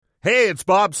Hey, it's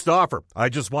Bob Stauffer. I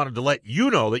just wanted to let you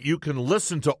know that you can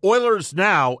listen to Oilers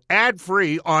Now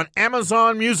ad-free on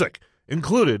Amazon Music,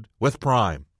 included with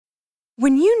Prime.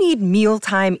 When you need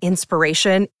mealtime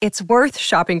inspiration, it's worth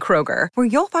shopping Kroger, where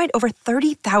you'll find over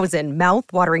 30,000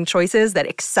 mouth-watering choices that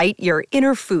excite your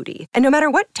inner foodie. And no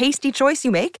matter what tasty choice you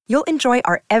make, you'll enjoy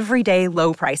our everyday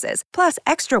low prices, plus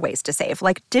extra ways to save,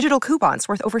 like digital coupons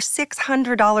worth over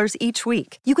 $600 each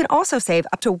week. You can also save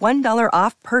up to $1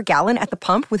 off per gallon at the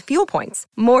pump with fuel points.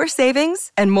 More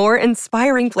savings and more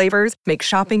inspiring flavors make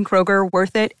shopping Kroger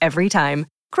worth it every time.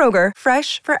 Kroger,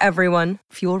 fresh for everyone.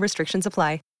 Fuel restrictions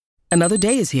apply. Another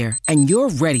day is here, and you're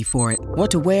ready for it.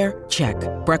 What to wear? Check.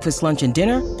 Breakfast, lunch, and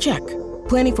dinner? Check.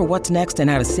 Planning for what's next and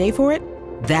how to save for it?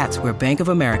 That's where Bank of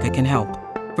America can help.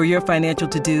 For your financial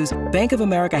to-dos, Bank of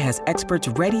America has experts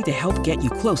ready to help get you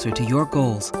closer to your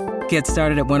goals. Get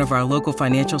started at one of our local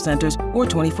financial centers or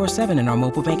 24/7 in our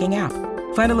mobile banking app.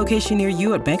 Find a location near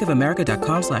you at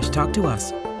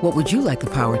bankofamerica.com/talktous. What would you like the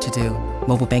power to do?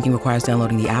 Mobile banking requires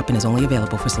downloading the app and is only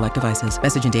available for select devices.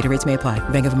 Message and data rates may apply.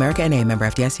 Bank of America N.A., member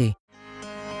FDIC.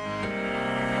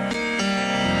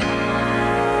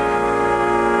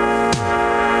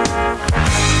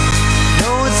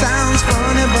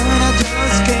 Funny, but I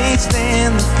just can't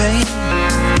stand the pain.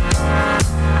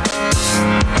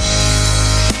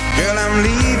 Girl, I'm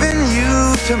leaving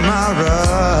you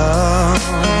tomorrow.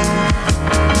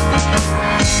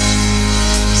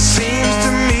 Seems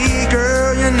to me,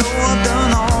 girl, you know I've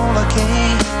done all I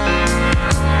can.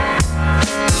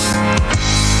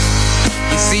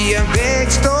 You see, I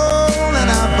begged, stole, and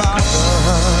I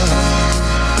borrowed.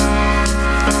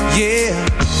 Yeah.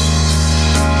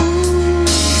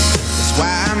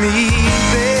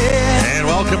 And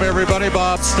welcome everybody,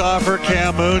 Bob Stauffer,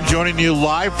 Cam Moon, joining you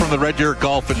live from the Red Deer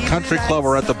Golf and Country Club.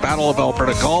 We're at the Battle of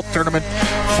Alberta Golf Tournament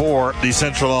for the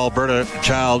Central Alberta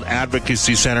Child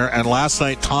Advocacy Center. And last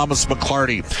night, Thomas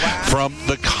McClarty from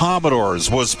the Commodores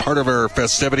was part of our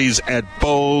festivities at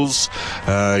Bose.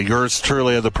 Yours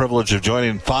truly had the privilege of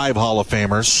joining 5 Hall of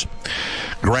Famers: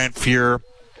 Grant Fuhr,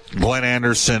 Glenn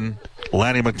Anderson,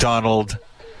 Lanny McDonald,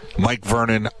 Mike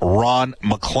Vernon, Ron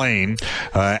McLean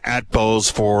at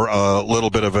Bose for a little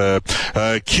bit of a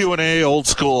Q&A, old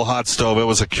school hot stove. It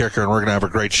was a kicker, and we're going to have a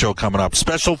great show coming up.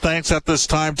 Special thanks at this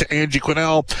time to Angie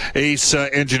Quinnell, ace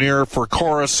engineer for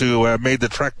Chorus, who made the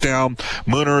trek down.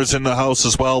 Mooner is in the house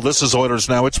as well. This is Oilers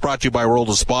Now. It's brought to you by World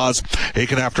of Spas.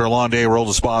 Aching after a long day, World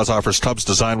of Spas offers tubs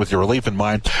designed with your relief in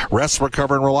mind. Rest,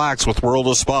 recover, and relax with World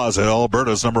of Spas,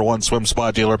 Alberta's #1 swim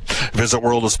spa dealer. Visit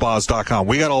worldofspas.com.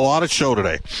 We got a lot of show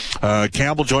today.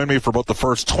 Campbell joined me for about the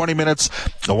first 20 minutes,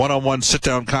 a one-on-one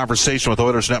sit-down conversation with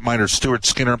Oilers netminder Stuart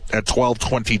Skinner at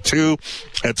 12:22.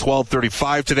 At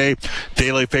 12:35 today,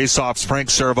 Daily Faceoffs, Frank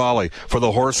Saravalli for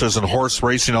the Horses and Horse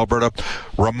Racing Alberta.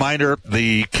 Reminder,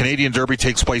 the Canadian Derby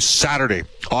takes place Saturday,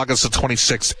 August the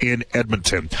 26th in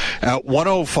Edmonton. At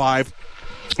 1:05,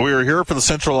 we are here for the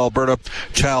Central Alberta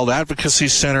Child Advocacy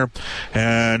Center,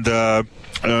 and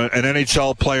an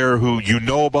NHL player who you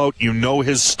know about, you know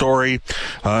his story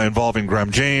involving Graham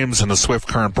James and the Swift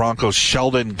Current Broncos,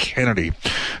 Sheldon Kennedy,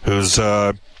 who's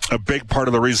a big part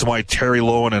of the reason why Terry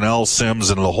Lowen and Al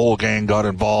Sims and the whole gang got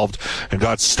involved and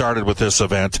got started with this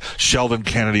event. Sheldon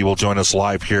Kennedy will join us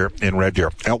live here in Red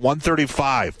Deer. At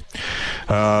 1:35,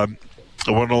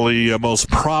 one of the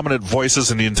most prominent voices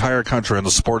in the entire country on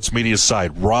the sports media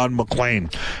side, Ron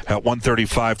McLean, at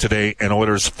 1:35 today, and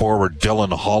Oilers forward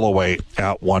Dylan Holloway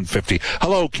at 1:50.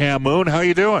 Hello, Cam Moon. How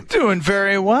you doing? Doing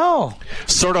very well.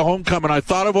 Sort of homecoming. I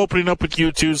thought of opening up with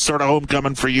you two, sort of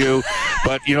homecoming for you.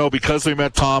 But, you know, because we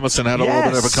met Thomas and had a little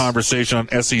bit of a conversation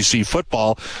on SEC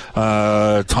football,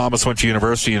 Thomas went to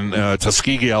university in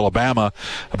Tuskegee, Alabama,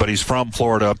 but he's from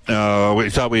Florida.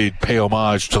 We thought we'd pay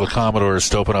homage to the Commodores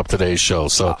to open up today's show.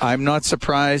 So I'm not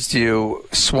surprised you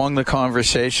swung the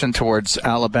conversation towards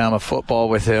Alabama football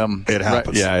with him. It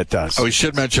happens. Right. Yeah, it does. Oh, we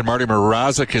should mention Marty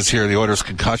Mrazek is here, the Oilers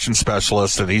concussion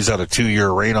specialist, and he's had a 2-year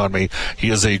reign on me. He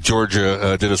is a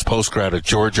Georgia, did his post-grad at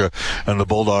Georgia, and the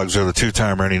Bulldogs are the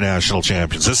 2-time reigning national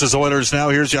champions. This is Oilers Now.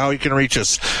 Here's how you can reach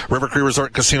us. River Cree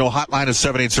Resort Casino hotline is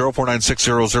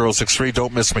 780-496-0063.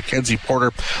 Don't miss Mackenzie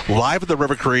Porter live at the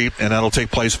River Cree, and that'll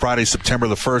take place Friday, September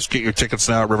the 1st. Get your tickets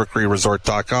now at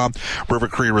rivercreeresort.com. River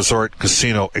Cree Resort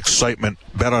Casino, excitement.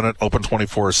 Bet on it. Open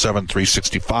 24/7,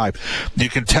 365. You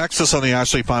can text us on the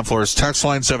Ashley Fine Floors text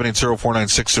line,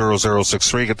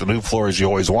 780-496-0063. Get the new floors you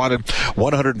always wanted.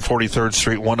 143rd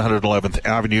Street, 111th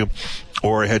Avenue.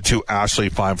 or head to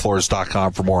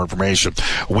ashleyfinefloors.com for more information.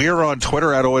 We are on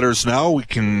Twitter at Oilers Now. You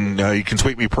can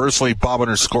tweet me personally,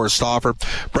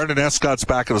 Bob_Stauffer. Brendan Escott's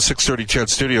back at the 6:30 CHED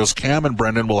Studios. Cam and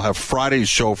Brendan will have Friday's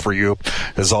show for you,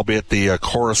 as I'll be at the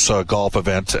Chorus Golf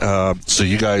event. So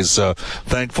you guys,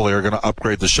 thankfully, are going to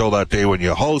upgrade the show that day when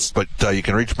you host. But you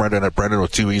can reach Brendan at Brendan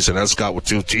with 2 E's and Escott with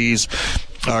 2 T's.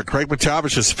 Craig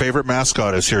McTavish's favorite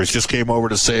mascot is here. He just came over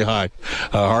to say hi.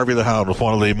 Harvey the Hound with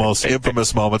one of the most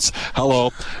infamous moments.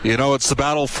 Hello. You know, it's the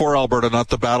battle for Alberta, not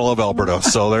the Battle of Alberta.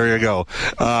 So there you go.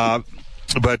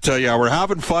 But we're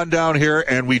having fun down here,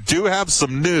 and we do have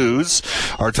some news.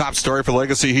 Our top story for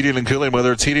Legacy Heating and Cooling,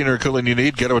 whether it's heating or cooling you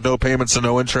need, get it with no payments and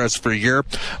no interest for a year.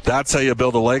 That's how you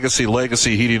build a Legacy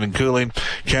Heating and Cooling.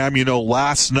 Cam, you know,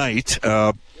 last night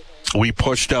we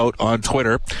pushed out on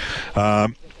Twitter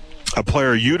a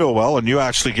player you know well, and you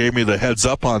actually gave me the heads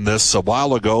up on this a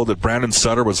while ago, that Brandon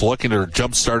Sutter was looking to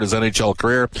jumpstart his NHL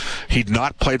career. He'd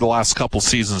not played the last couple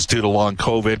seasons due to long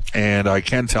COVID, and I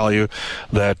can tell you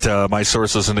that my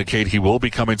sources indicate he will be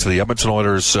coming to the Edmonton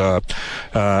Oilers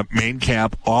main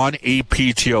camp on a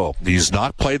PTO. He's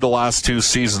not played the last 2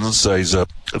 seasons. He's a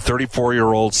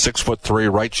 34-year-old,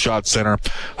 6'3", right shot center,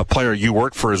 a player you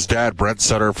worked for his dad, Brent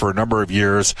Sutter, for a number of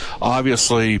years.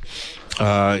 Obviously,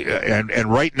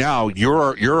 and right now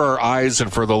you're our eyes,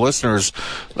 and for the listeners,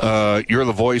 you're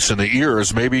the voice in the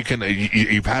ears. Maybe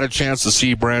you've had a chance to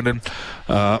see Brandon.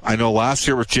 I know last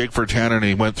year with Jake Virtanen,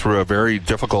 he went through a very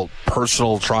difficult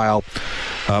personal trial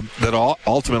that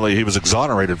ultimately he was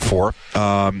exonerated for.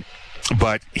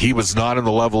 But he was not in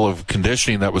the level of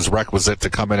conditioning that was requisite to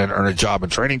come in and earn a job in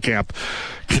training camp.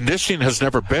 Conditioning has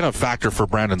never been a factor for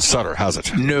Brandon Sutter, has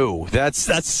it? No,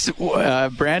 that's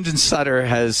Brandon Sutter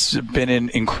has been in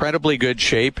incredibly good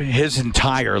shape his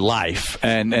entire life,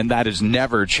 and that has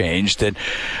never changed. And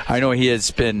I know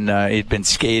he'd been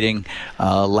skating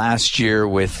last year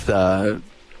with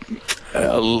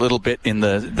a little bit in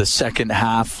the second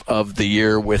half of the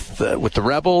year with the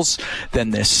Rebels, then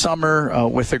this summer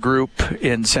with a group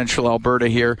in Central Alberta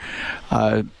here,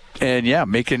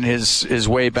 making his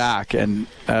way back. And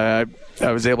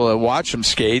I was able to watch him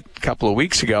skate a couple of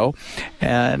weeks ago,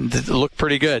 and it looked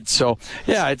pretty good. So,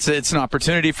 it's an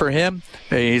opportunity for him.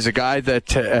 He's a guy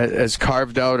that has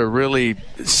carved out a really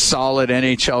solid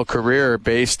NHL career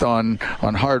based on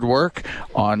hard work,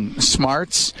 on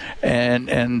smarts,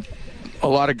 and a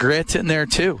lot of grit in there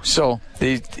too. So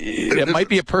it might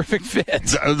be a perfect fit.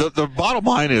 The bottom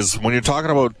line is, when you're talking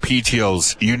about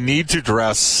PTOs, you need to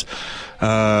dress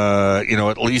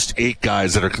at least 8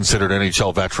 guys that are considered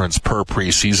NHL veterans per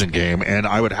preseason game. And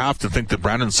I would have to think that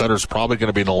Brandon Sutter's probably going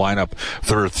to be in the lineup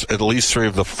for at least 3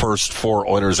 of the first 4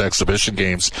 Oilers exhibition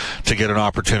games to get an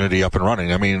opportunity up and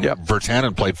running. I mean,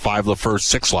 Virtanen played 5 of the first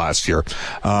 6 last year.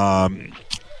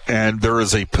 And there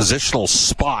is a positional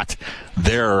spot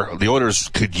there the Oilers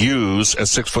could use a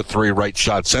 6'3" right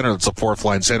shot center. That's a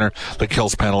 4th-line center that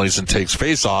kills penalties and takes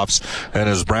faceoffs. And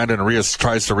as Brandon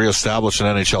tries to reestablish an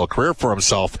NHL career for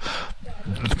himself,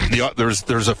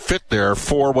 there's a fit there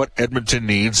for what Edmonton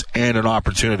needs and an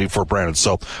opportunity for Brandon.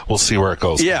 So we'll see where it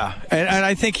goes. Yeah, and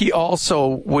I think he also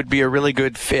would be a really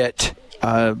good fit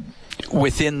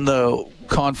within the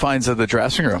confines of the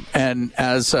dressing room, and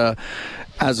as a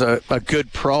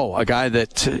good pro, a guy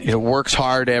that works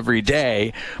hard every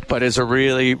day, but is a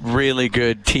really, really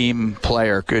good team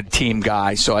player, good team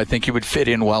guy. So I think he would fit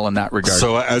in well in that regard.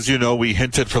 So as you know, we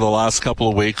hinted for the last couple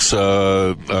of weeks,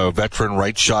 a veteran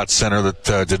right shot center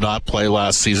that did not play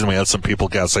last season. We had some people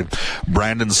guessing.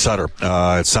 Brandon Sutter,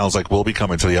 it sounds like, will be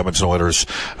coming to the Edmonton Oilers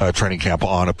training camp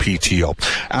on a PTO.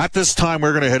 At this time,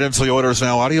 we're going to head into the Oilers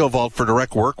Now Audio Vault for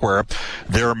Direct Workwear.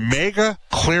 Their mega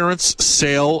clearance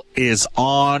sale is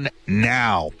on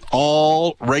now.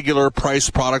 All regular price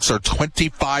products are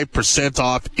 25%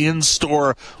 off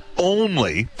in-store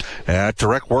only at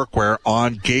Direct Workwear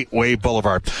on Gateway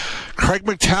Boulevard. Craig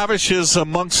McTavish is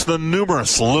amongst the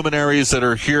numerous luminaries that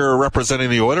are here representing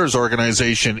the Oilers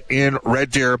organization in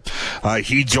Red Deer.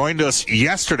 He joined us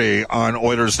yesterday on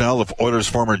Oilers Now, the Oilers'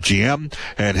 former GM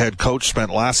and head coach,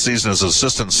 spent last season as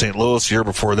assistant in St. Louis. The year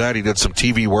before that, he did some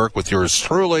TV work with yours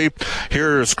truly.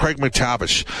 Here's Craig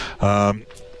McTavish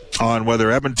on whether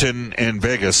Edmonton and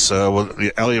Vegas,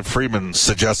 Elliot Friedman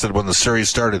suggested when the series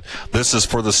started, this is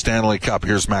for the Stanley Cup.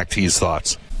 Here's Mac T's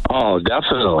thoughts. Oh,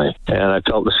 definitely. And I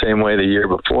felt the same way the year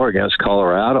before against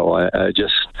Colorado.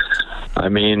 I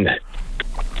mean,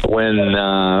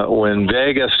 when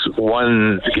Vegas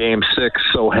won Game 6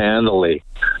 so handily,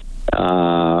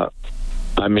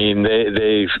 I mean,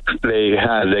 they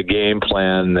had a game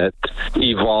plan that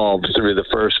evolved through the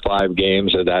first 5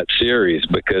 games of that series,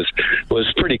 because it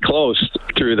was pretty close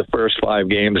through the first 5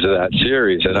 games of that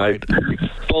series, and I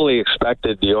fully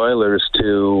expected the Oilers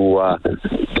to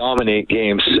dominate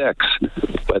Game 6,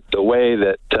 but the way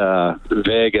that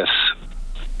Vegas,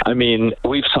 I mean,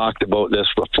 we've talked about this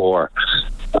before.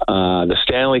 The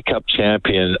Stanley Cup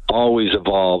champion always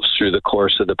evolves through the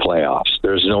course of the playoffs.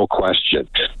 There's no question.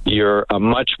 You're a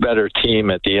much better team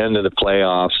at the end of the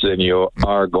playoffs than you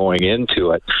are going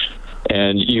into it.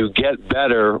 And you get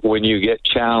better when you get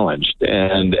challenged.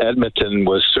 And Edmonton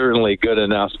was certainly good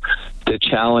enough to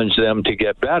challenge them to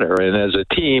get better. And as a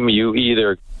team, you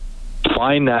either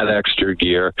find that extra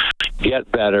gear,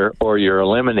 get better, or you're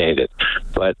eliminated.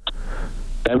 But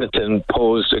Edmonton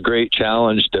posed a great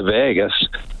challenge to Vegas,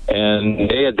 and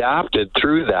they adapted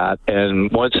through that.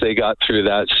 And once they got through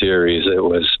that series, it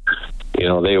was,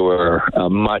 they were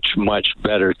a much, much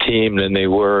better team than they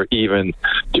were even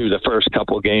through the first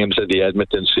couple games of the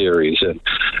Edmonton series. And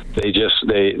they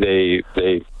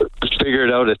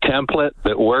figured out a template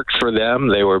that worked for them.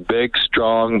 They were big,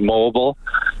 strong, mobile,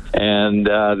 and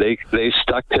they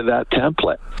stuck to that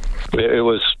template. It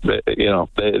was,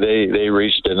 they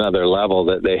reached another level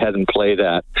that they hadn't played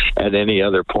at any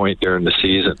other point during the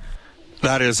season.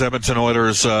 That is Edmonton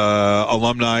Oilers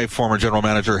alumni, former general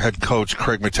manager, head coach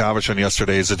Craig MacTavish on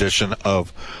yesterday's edition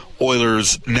of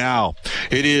Oilers Now.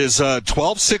 It is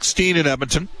 12:16 in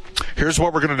Edmonton. Here's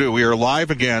what we're going to do. We are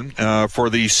live again for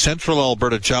the Central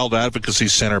Alberta Child Advocacy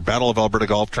Center Battle of Alberta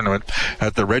Golf Tournament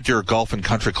at the Red Deer Golf and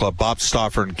Country Club. Bob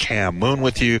Stauffer and Cam Moon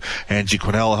with you. Angie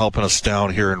Quinnell helping us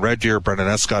down here in Red Deer. Brendan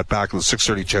Escott back in the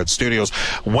 630 CHED Studios.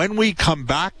 When we come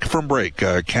back from break,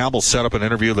 Cam will set up an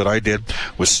interview that I did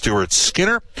with Stuart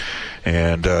Skinner,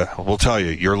 and we'll tell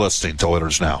you, you're listening to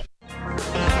Oilers Now.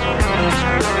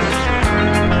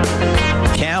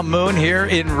 Cam Moon here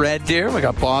in Red Deer. We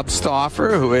got Bob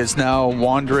Stauffer, who is now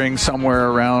wandering somewhere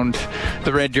around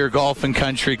the Red Deer Golf and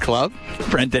Country Club.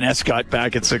 Brendan Escott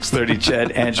back at 630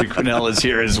 CHED. Andrew Quinnell is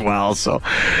here as well. So,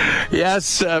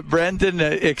 yes, Brendan,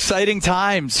 exciting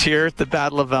times here at the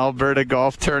Battle of Alberta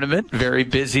Golf Tournament. Very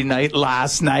busy night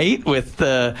last night with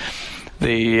the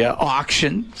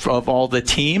auction of all the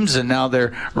teams, and now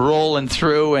they're rolling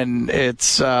through, and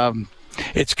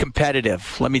it's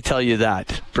competitive. Let me tell you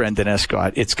that, Brendan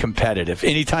Escott. It's competitive.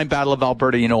 Anytime Battle of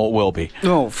Alberta, it will be.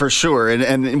 Oh, for sure.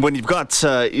 And when you've got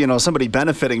somebody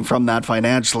benefiting from that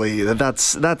financially,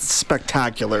 that's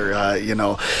spectacular.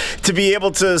 To be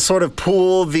able to sort of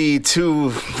pool the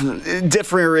two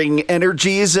differing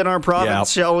energies in our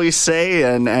province, shall we say,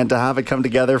 and to have it come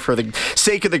together for the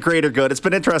sake of the greater good. It's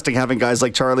been interesting having guys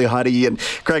like Charlie Huddy and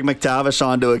Craig MacTavish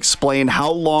on to explain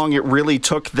how long it really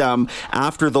took them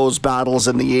after those battles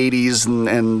in the 80s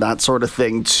and that sort of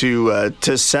thing to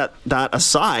set that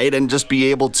aside and just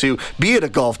be able to be at a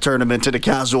golf tournament in a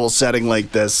casual setting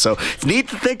like this. So it's neat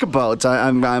to think about.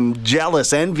 I'm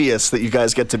jealous, envious that you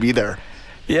guys get to be there.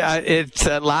 Yeah, it's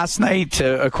last night,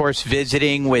 of course,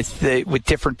 visiting with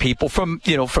different people from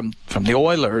the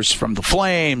Oilers, from the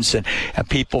Flames, and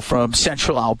people from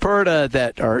Central Alberta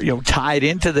that are tied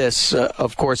into this.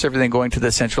 Of course, everything going to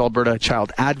the Central Alberta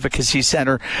Child Advocacy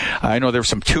Center. I know there were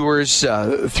some tours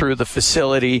through the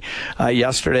facility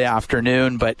yesterday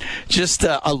afternoon, but just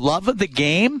a love of the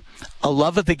game,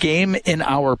 in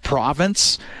our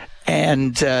province.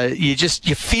 And you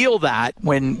feel that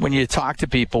when you talk to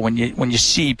people, when you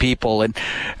see people, and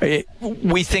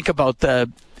we think about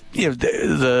the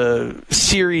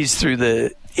series through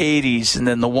the 80s and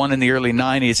then the one in the early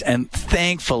 90s, and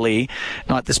thankfully,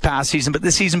 not this past season, but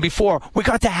the season before, we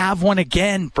got to have one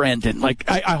again, Brendan.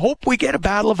 I hope we get a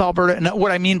Battle of Alberta, and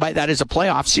what I mean by that is a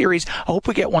playoff series. I hope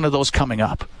we get one of those coming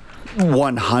up.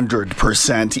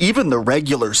 100%. Even the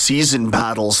regular season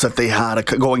battles that they had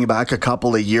going back a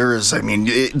couple of years. I mean,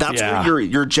 that's where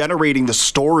you're generating the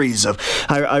stories of.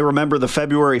 I remember the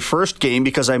February 1st game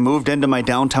because I moved into my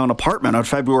downtown apartment on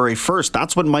February 1st.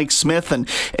 That's when Mike Smith and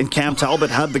Cam Talbot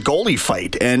had the goalie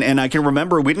fight. And I can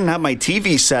remember we didn't have my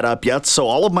TV set up yet, so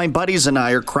all of my buddies and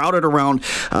I are crowded around.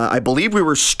 I believe we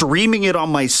were streaming it on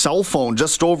my cell phone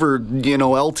just over,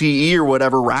 LTE or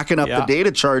whatever, racking up the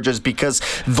data charges because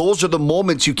those are the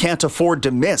moments you can't afford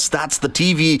to miss. That's the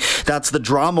TV, that's the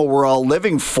drama we're all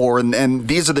living for, and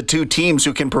these are the two teams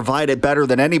who can provide it better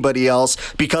than anybody else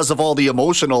because of all the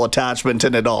emotional attachment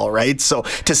in it all, right? So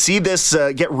to see this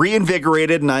get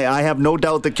reinvigorated, and I have no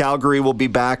doubt that Calgary will be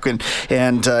back and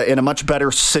in a much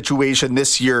better situation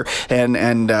this year,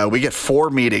 and we get 4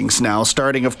 meetings now,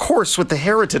 starting, of course, with the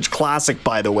Heritage Classic,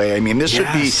 by the way. I mean, this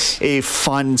should be a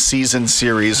fun season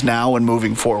series now and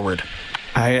moving forward.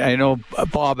 I know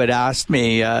Bob had asked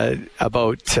me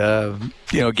about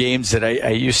games that I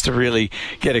used to really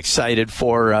get excited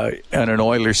for on an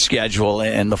Oilers schedule,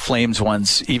 and the Flames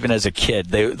ones, even as a kid,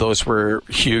 those were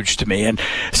huge to me. And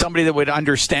somebody that would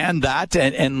understand that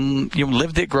and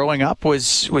lived it growing up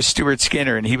was Stuart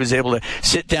Skinner, and he was able to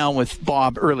sit down with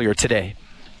Bob earlier today.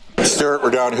 Stuart, we're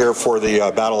down here for the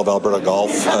Battle of Alberta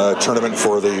Golf tournament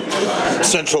for the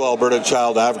Central Alberta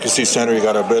Child Advocacy Centre. You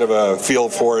got a bit of a feel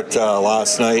for it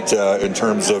last night in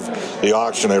terms of the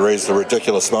auction. They raised the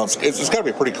ridiculous amounts. It's got to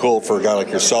be pretty cool for a guy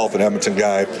like yourself, an Edmonton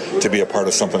guy, to be a part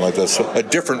of something like this, a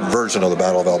different version of the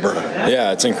Battle of Alberta.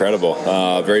 Yeah, it's incredible.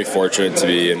 Very fortunate to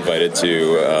be invited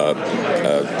to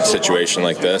a situation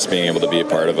like this, being able to be a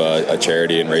part of a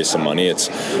charity and raise some money. It's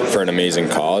for an amazing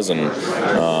cause, and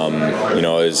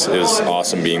it was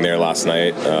awesome being there last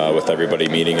night with everybody,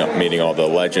 meeting all the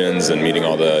legends and meeting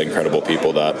all the incredible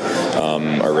people that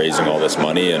are raising all this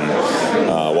money, and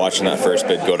watching that first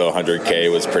bid go to 100K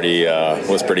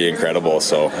was pretty incredible.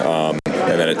 So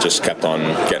and then it just kept on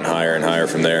getting higher and higher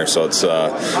from there. So it's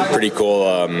pretty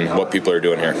cool what people are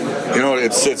doing here.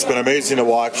 It's been amazing to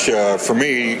watch. For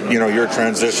me, your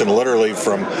transition literally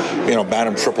from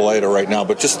Bantam AAA to right now,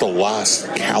 but just the last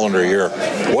calendar year.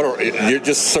 You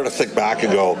just sort of think back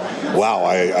and go, wow,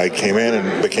 I came in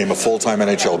and became a full-time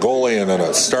NHL goalie, and then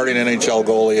a starting NHL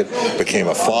goalie, and became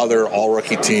a father,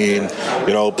 all-rookie team,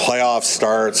 playoff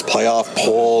starts, playoff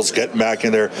polls, getting back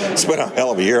in there. It's been a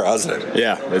hell of a year, hasn't it?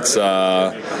 Yeah, it's,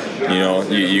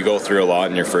 you go through a lot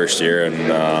in your first year, and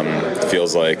it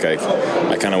feels like I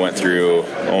kind of went through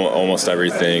almost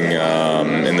everything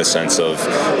in the sense of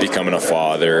becoming a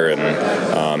father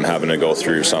and having to go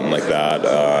through something like that,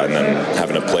 and then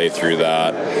having to play through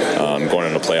that, going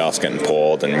into playoffs, getting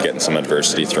pulled, and getting some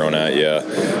adversity thrown at you.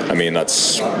 I mean,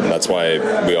 that's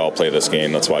why we all play this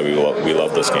game. That's why we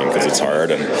love this game, because it's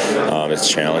hard and it's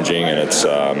challenging, and it's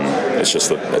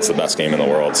the best game in the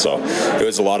world. So it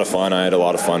was a lot of fun. I had a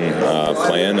lot of fun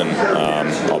playing, and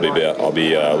I'll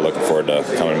be looking forward to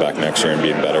coming back next year and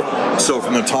being better. So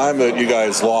from the time that you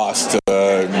guys lost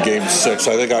Game 6,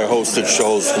 I think I hosted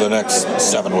shows for the next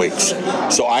 7 weeks.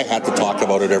 So I had to talk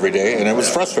about it every day, and it was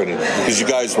frustrating because you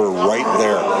guys were right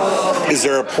there. Is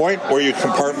there a point where you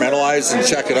compartmentalize and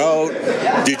check it out?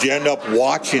 Did you end up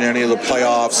watching any of the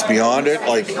playoffs beyond it?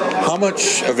 Like, how much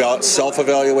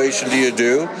self-evaluation do you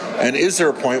do? And is there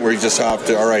a point where you just have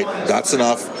to, all right, that's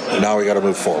enough, now we got to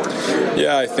move forward?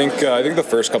 Yeah, I think the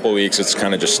first couple of weeks it's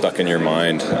kind of just stuck in your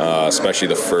mind, especially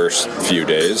the first few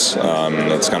days.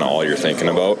 That's kind of all you're thinking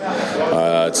about.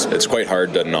 It's quite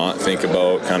hard to not think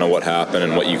about kind of what happened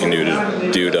and what you can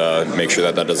do to make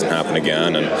sure that doesn't happen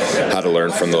again, and how to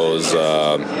learn from those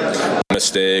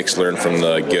mistakes, learn from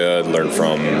the good, learn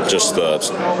from just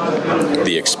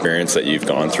the experience that you've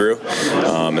gone through,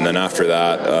 and then after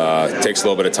that it takes a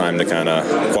little bit of time to kind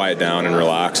of quiet down and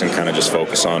relax and kind of just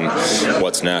focus on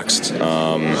what's next.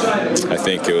 I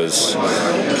think it was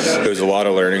a lot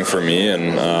of learning for me,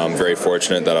 and I'm very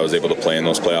fortunate that I was able to play in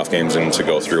those playoff games and to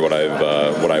go through what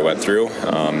I went through,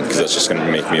 because that's just going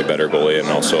to make me a better goalie and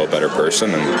also a better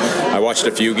person. And I watched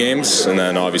a few games, and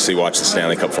then obviously watched the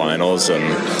Stanley Cup Finals, and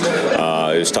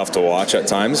it was tough to watch at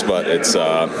times, but it's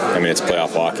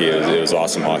playoff hockey. It was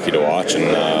awesome hockey to watch,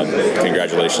 and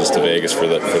congratulations to Vegas for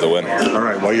the win. All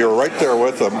right, well, you're right there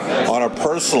with them. On a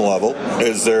personal level,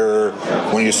 is there,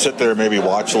 when you sit there and maybe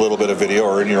watch a little bit of video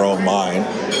or in your own mind,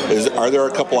 are there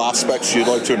a couple aspects you'd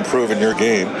like to improve in your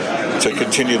game to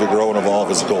continue to grow and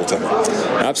evolve as a goaltender?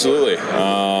 Absolutely.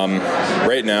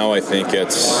 Right now, I think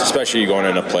it's, especially going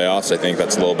into playoffs, I think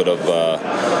that's a little bit of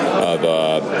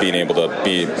being able to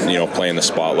be, play in the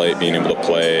spotlight, being able to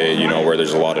play, where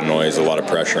there's a lot of noise, a lot of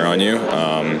pressure on you,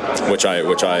 which I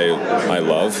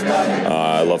love.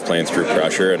 I love playing through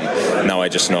pressure, and now I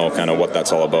just know kind of what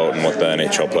that's all about and what the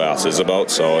NHL playoffs is about.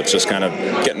 So it's just kind of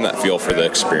getting that feel for the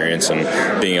experience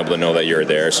and being able to know that you're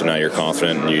there. So now you're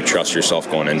confident and you trust yourself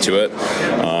going into it.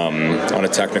 On a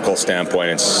technical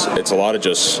standpoint, it's a lot of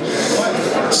just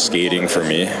skating for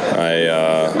me.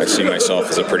 I see myself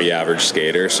as a pretty average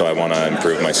skater, so I want to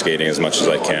improve my skating as much as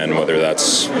I can, whether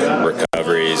that's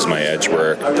recoveries, my edge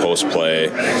work, post play,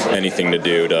 anything to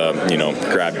do to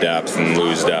grab depth and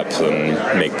lose depth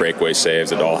and make breakaway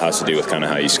saves. It all has to do with kind of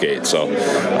how you skate. So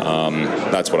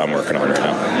that's what I'm working on right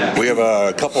now. We have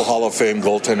a couple Hall of Fame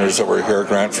goaltenders that were here,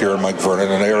 Grant Fuhr and Mike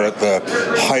Vernon, and they were at the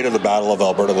height of the Battle of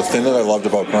Alberta. The thing that I loved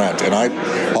about Grant, and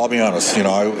I'll be honest,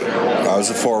 I was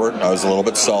a forward, I was a little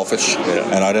bit selfish,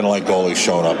 and I didn't like goalies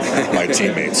showing up, my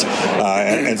teammates.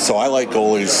 And so I like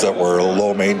goalies that were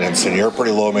low maintenance, and you're a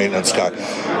pretty low maintenance guy.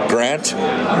 Grant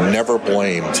never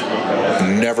blamed,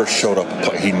 never showed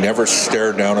up. He never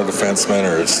stared down a defenseman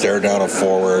or stared down a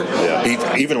forward.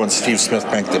 Even when Steve Smith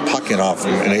banked the puck in off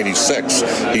in 86,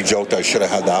 he joked, I should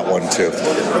have had that one too.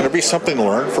 Can there be something to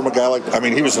learn from a guy like, I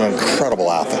mean, he was an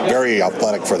incredible athlete, very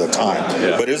athletic for the time.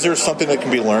 But is there something that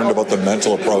can be learned about the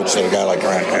mental approach that a guy like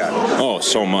Grant had? Oh,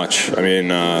 so much. I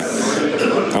mean,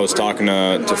 I was talking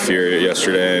to Fear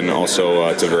yesterday and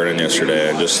also to Vernon yesterday,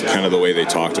 and just kind of the way they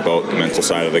talked about the mental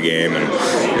side of the game, and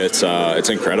it's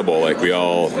incredible. Like we've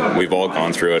all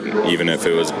gone through it, even if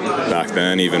it was back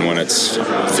then, even when it's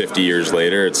 50 years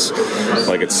later. It's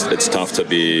like it's tough to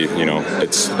be,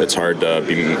 it's hard to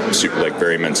be like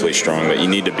very mentally strong that you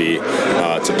need to be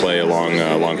to play a long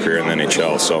career in the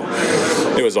NHL. So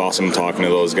it was awesome talking to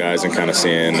those guys and kind of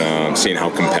seeing how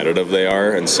competitive they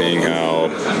are and seeing how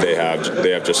they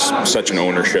have just such an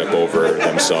ownership over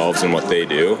themselves and what they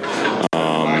do.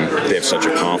 They have such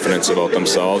a confidence about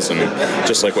themselves, and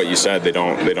just like what you said, they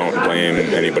don't blame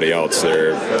anybody else.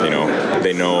 They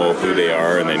know who they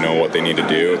are and they know what they need to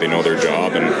do. They know their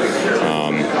job, and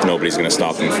nobody's going to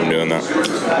stop them from doing that.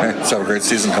 Okay, let's have a great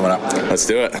season coming up. Let's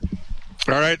do it.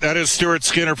 All right, that is Stuart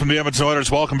Skinner from the Edmonton Oilers.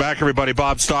 Welcome back, everybody.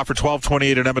 Bob Stauffer,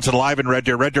 1228 in Edmonton, live in Red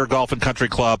Deer Golf and Country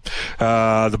Club.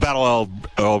 The Battle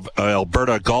of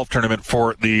Alberta Golf Tournament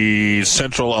for the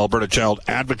Central Alberta Child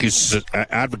Advocacy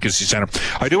Center.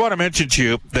 I do want to mention to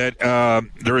you that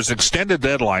there is an extended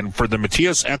deadline for the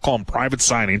Matthias Ekholm private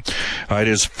signing. It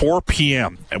is 4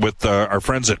 p.m. with our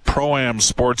friends at Pro-Am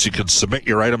Sports. You can submit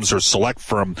your items or select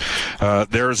from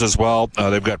theirs as well.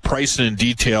 They've got pricing and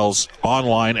details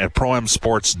online at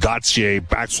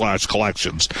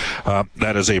proamsports.ca/collections.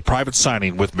 That is a private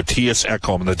signing with Matthias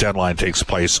Ekholm, and the deadline takes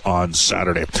place on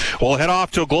Saturday. We'll head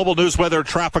off to a global news weather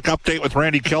traffic update with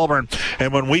Randy Kilburn,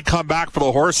 and when we come back for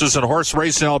the horses and horse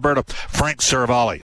racing in Alberta, Frank Saravalli.